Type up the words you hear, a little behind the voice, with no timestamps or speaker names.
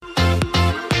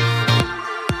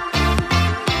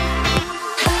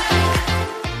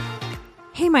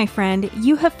my friend.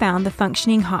 You have found the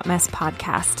Functioning Hot Mess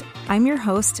podcast. I'm your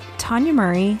host, Tanya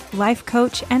Murray, life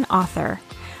coach and author.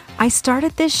 I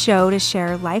started this show to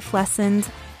share life lessons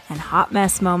and hot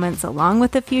mess moments along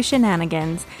with a few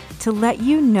shenanigans to let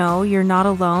you know you're not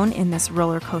alone in this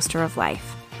roller coaster of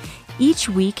life. Each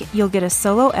week, you'll get a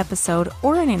solo episode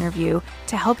or an interview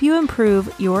to help you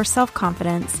improve your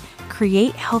self-confidence,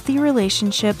 create healthy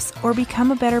relationships, or become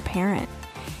a better parent.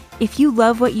 If you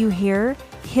love what you hear,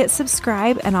 hit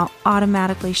subscribe and I'll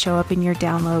automatically show up in your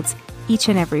downloads each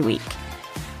and every week.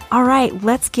 All right,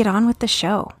 let's get on with the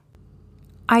show.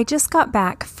 I just got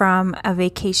back from a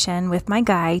vacation with my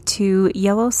guy to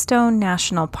Yellowstone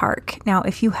National Park. Now,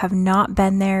 if you have not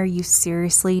been there, you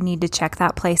seriously need to check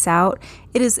that place out.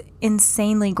 It is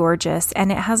insanely gorgeous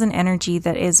and it has an energy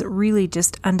that is really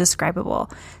just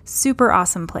undescribable. Super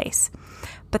awesome place.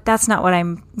 But that's not what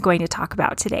I'm going to talk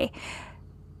about today.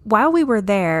 While we were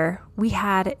there, we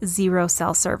had 0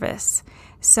 cell service.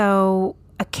 So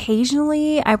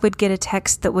occasionally I would get a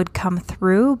text that would come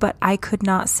through, but I could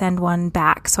not send one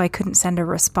back. So I couldn't send a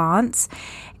response.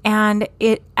 And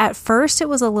at first it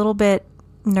was a little bit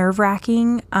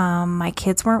nerve-wracking. My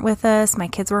kids weren't with us. My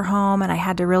kids were home and I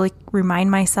had to really remind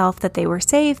myself that they were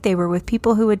safe. They were with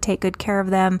people who would take good care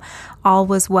of them. All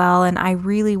was well and I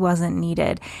really wasn't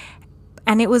needed.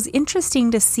 And it was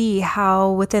interesting to see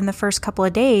how within the first couple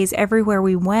of days, everywhere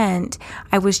we went,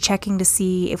 I was checking to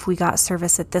see if we got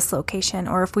service at this location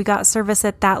or if we got service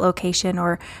at that location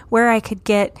or where I could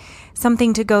get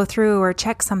something to go through or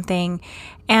check something.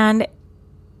 And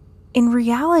in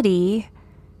reality,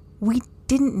 we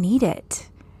didn't need it.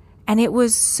 And it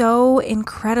was so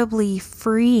incredibly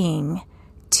freeing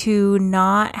to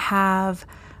not have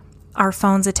our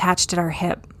phones attached at our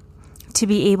hip, to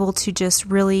be able to just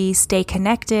really stay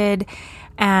connected.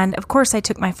 And of course, I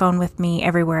took my phone with me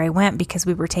everywhere I went because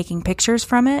we were taking pictures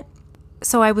from it.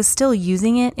 So I was still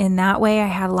using it in that way. I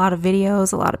had a lot of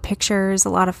videos, a lot of pictures, a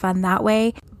lot of fun that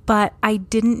way. But I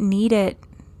didn't need it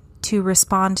to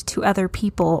respond to other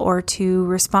people or to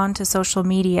respond to social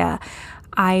media.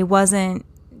 I wasn't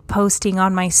posting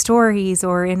on my stories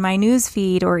or in my news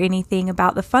feed or anything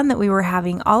about the fun that we were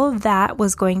having. All of that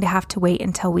was going to have to wait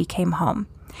until we came home.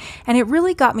 And it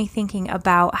really got me thinking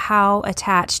about how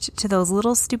attached to those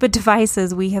little stupid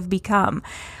devices we have become.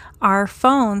 Our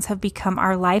phones have become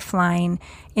our lifeline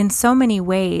in so many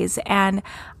ways. And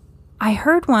I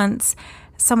heard once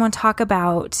someone talk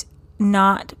about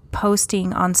not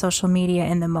posting on social media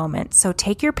in the moment. So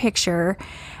take your picture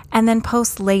and then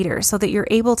post later so that you're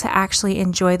able to actually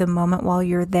enjoy the moment while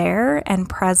you're there and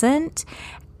present.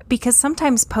 Because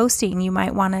sometimes posting, you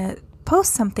might want to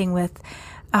post something with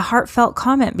a heartfelt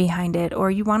comment behind it, or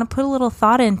you want to put a little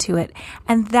thought into it.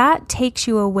 And that takes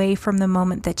you away from the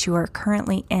moment that you are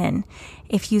currently in.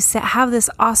 If you have this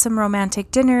awesome romantic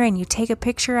dinner and you take a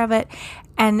picture of it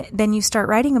and then you start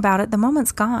writing about it, the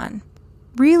moment's gone.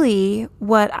 Really,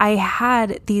 what I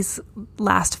had these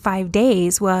last 5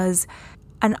 days was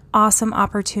an awesome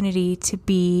opportunity to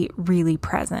be really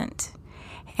present.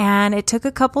 And it took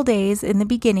a couple days in the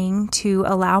beginning to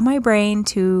allow my brain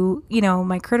to,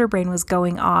 my critter brain was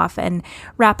going off and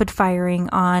rapid firing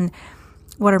on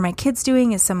what are my kids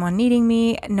doing? Is someone needing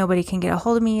me? Nobody can get a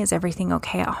hold of me. Is everything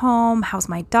okay at home? How's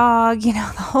my dog? The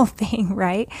whole thing,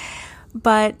 right?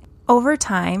 But over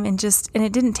time and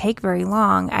it didn't take very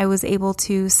long, I was able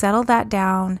to settle that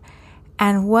down.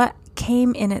 And what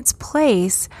came in its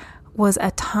place was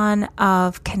a ton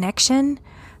of connection,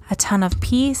 a ton of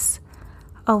peace,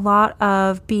 a lot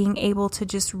of being able to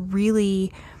just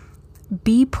really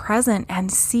be present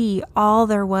and see all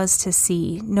there was to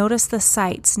see. Notice the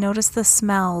sights, notice the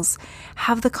smells,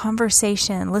 have the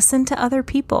conversation, listen to other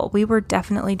people. We were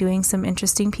definitely doing some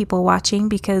interesting people watching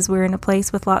because we're in a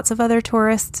place with lots of other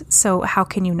tourists. So how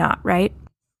can you not, right?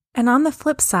 And on the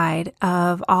flip side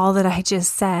of all that I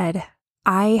just said,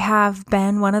 I have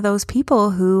been one of those people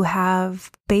who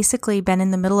have basically been in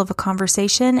the middle of a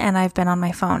conversation and I've been on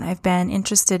my phone. I've been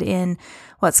interested in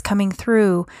what's coming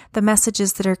through, the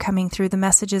messages that are coming through, the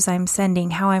messages I'm sending,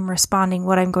 how I'm responding,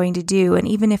 what I'm going to do. And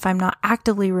even if I'm not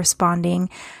actively responding,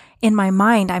 in my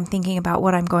mind, I'm thinking about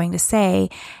what I'm going to say.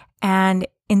 And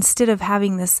instead of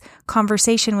having this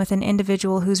conversation with an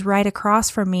individual who's right across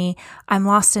from me, I'm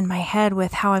lost in my head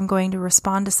with how I'm going to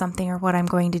respond to something or what I'm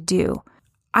going to do.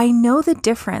 I know the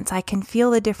difference. I can feel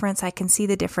the difference. I can see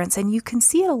the difference. And you can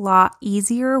see it a lot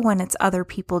easier when it's other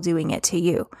people doing it to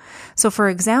you. So for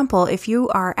example, if you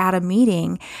are at a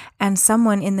meeting and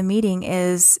someone in the meeting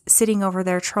is sitting over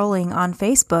there trolling on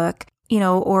Facebook,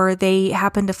 or they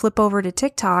happen to flip over to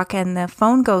TikTok and the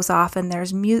phone goes off and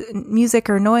there's music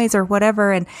or noise or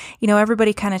whatever. And,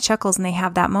 everybody kind of chuckles and they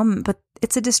have that moment, but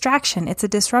it's a distraction. It's a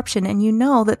disruption. And you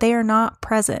know that they are not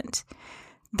present.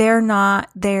 They're not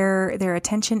there. Their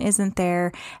attention isn't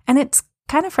there. And it's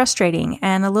kind of frustrating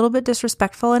and a little bit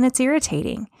disrespectful, and it's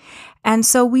irritating. And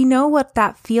so we know what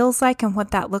that feels like and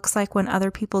what that looks like when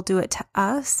other people do it to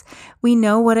us. We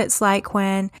know what it's like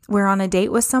when we're on a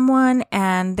date with someone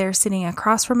and they're sitting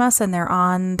across from us and they're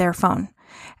on their phone,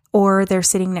 or they're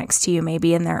sitting next to you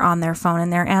maybe and they're on their phone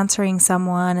and they're answering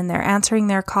someone and they're answering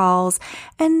their calls.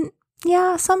 And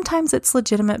yeah, sometimes it's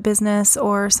legitimate business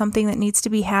or something that needs to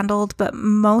be handled, but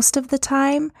most of the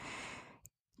time,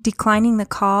 declining the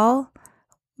call,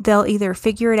 they'll either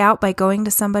figure it out by going to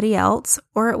somebody else,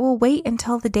 or it will wait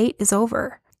until the date is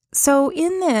over. So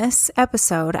in this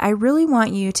episode, I really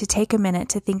want you to take a minute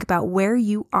to think about where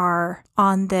you are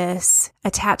on this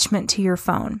attachment to your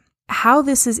phone, how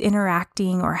this is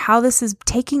interacting or how this is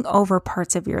taking over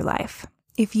parts of your life.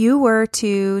 If you were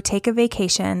to take a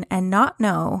vacation and not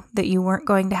know that you weren't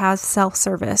going to have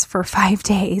self-service for 5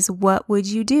 days, what would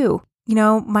you do?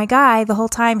 My guy, the whole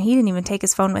time, he didn't even take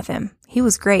his phone with him. He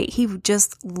was great. He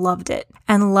just loved it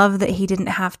and loved that he didn't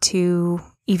have to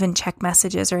even check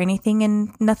messages or anything,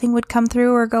 and nothing would come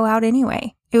through or go out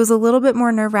anyway. It was a little bit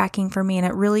more nerve-wracking for me, and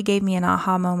it really gave me an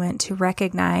aha moment to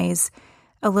recognize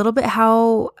a little bit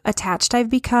how attached I've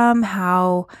become,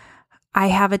 how I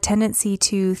have a tendency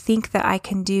to think that I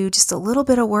can do just a little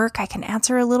bit of work. I can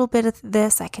answer a little bit of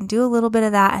this. I can do a little bit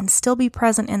of that and still be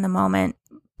present in the moment.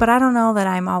 But I don't know that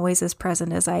I'm always as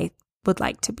present as I would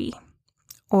like to be,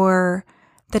 or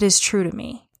that is true to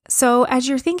me. So as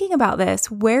you're thinking about this,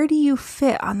 where do you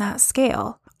fit on that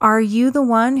scale? Are you the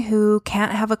one who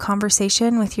can't have a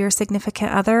conversation with your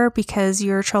significant other because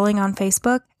you're trolling on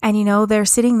Facebook and they're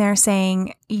sitting there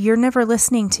saying, you're never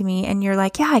listening to me, and you're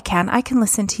like, yeah, I can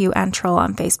listen to you and troll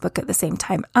on Facebook at the same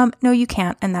time. No, you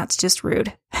can't, and that's just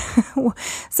rude.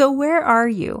 So where are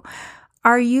you?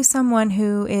 Are you someone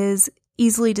who is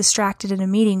easily distracted in a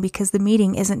meeting because the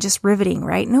meeting isn't just riveting,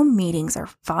 right? No meetings are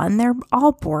fun. They're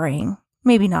all boring.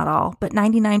 Maybe not all, but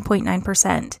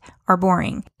 99.9% are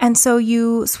boring. And so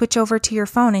you switch over to your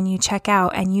phone and you check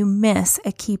out and you miss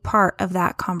a key part of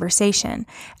that conversation.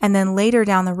 And then later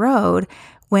down the road,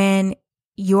 when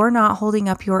you're not holding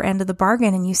up your end of the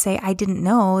bargain and you say, I didn't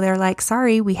know, they're like,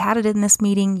 sorry, we had it in this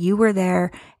meeting. You were there.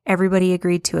 Everybody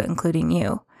agreed to it, including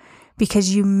you,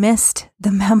 because you missed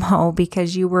the memo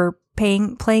because you were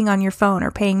playing on your phone or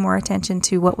paying more attention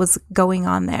to what was going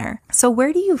on there. So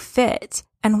where do you fit,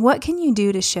 and what can you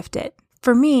do to shift it?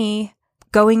 For me,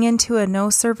 going into a no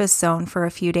service zone for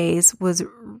a few days was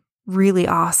really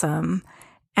awesome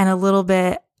and a little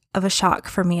bit of a shock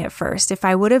for me at first. If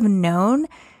I would have known,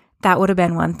 that would have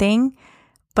been one thing,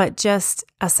 but just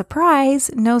a surprise,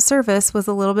 no service was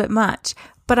a little bit much.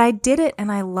 But I did it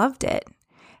and I loved it.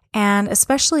 And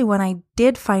especially when I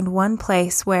did find one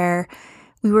place where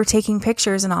we were taking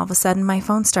pictures and all of a sudden my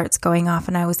phone starts going off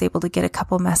and I was able to get a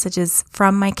couple messages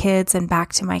from my kids and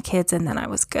back to my kids, and then I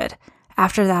was good.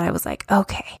 After that, I was like,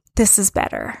 okay, this is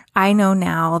better. I know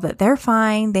now that they're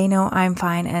fine, they know I'm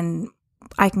fine, and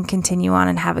I can continue on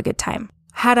and have a good time.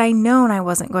 Had I known I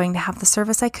wasn't going to have the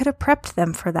service, I could have prepped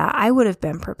them for that. I would have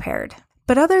been prepared.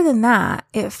 But other than that,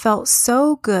 it felt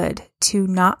so good to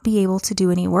not be able to do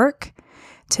any work,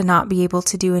 to not be able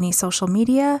to do any social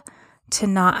media, to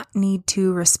not need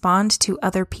to respond to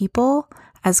other people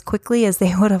as quickly as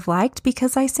they would have liked,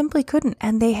 because I simply couldn't,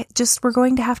 and they just were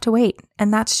going to have to wait,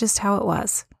 and that's just how it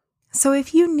was. So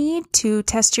if you need to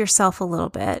test yourself a little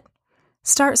bit,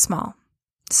 start small.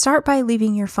 Start by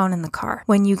leaving your phone in the car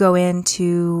when you go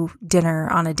into dinner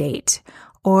on a date,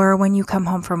 or when you come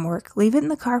home from work. Leave it in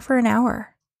the car for an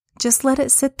hour. Just let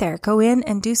it sit there. Go in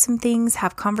and do some things,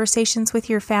 have conversations with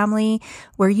your family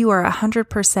where you are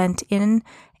 100% in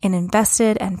and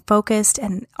invested and focused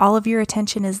and all of your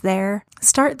attention is there.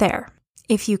 Start there.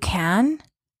 If you can,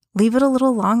 leave it a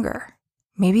little longer.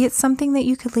 Maybe it's something that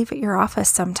you could leave at your office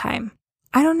sometime.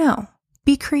 I don't know.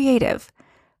 Be creative,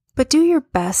 but do your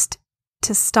best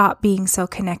to stop being so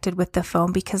connected with the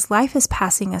phone, because life is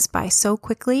passing us by so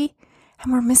quickly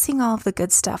and we're missing all of the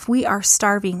good stuff. We are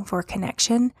starving for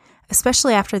connection,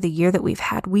 especially after the year that we've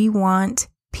had. We want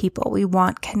people. We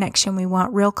want connection. We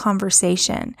want real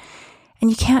conversation. And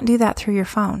you can't do that through your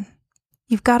phone.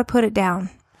 You've got to put it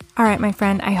down. All right, my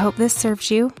friend, I hope this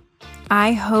serves you.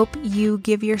 I hope you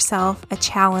give yourself a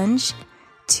challenge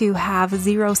to have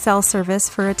 0 cell service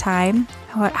for a time,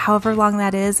 however long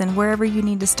that is, and wherever you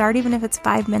need to start, even if it's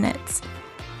 5 minutes.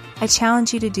 I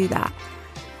challenge you to do that.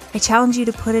 I challenge you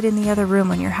to put it in the other room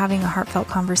when you're having a heartfelt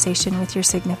conversation with your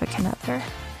significant other.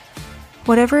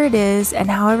 Whatever it is and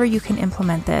however you can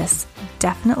implement this,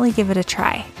 definitely give it a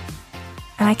try.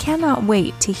 And I cannot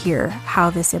wait to hear how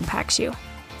this impacts you.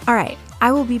 All right,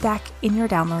 I will be back in your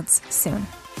downloads soon.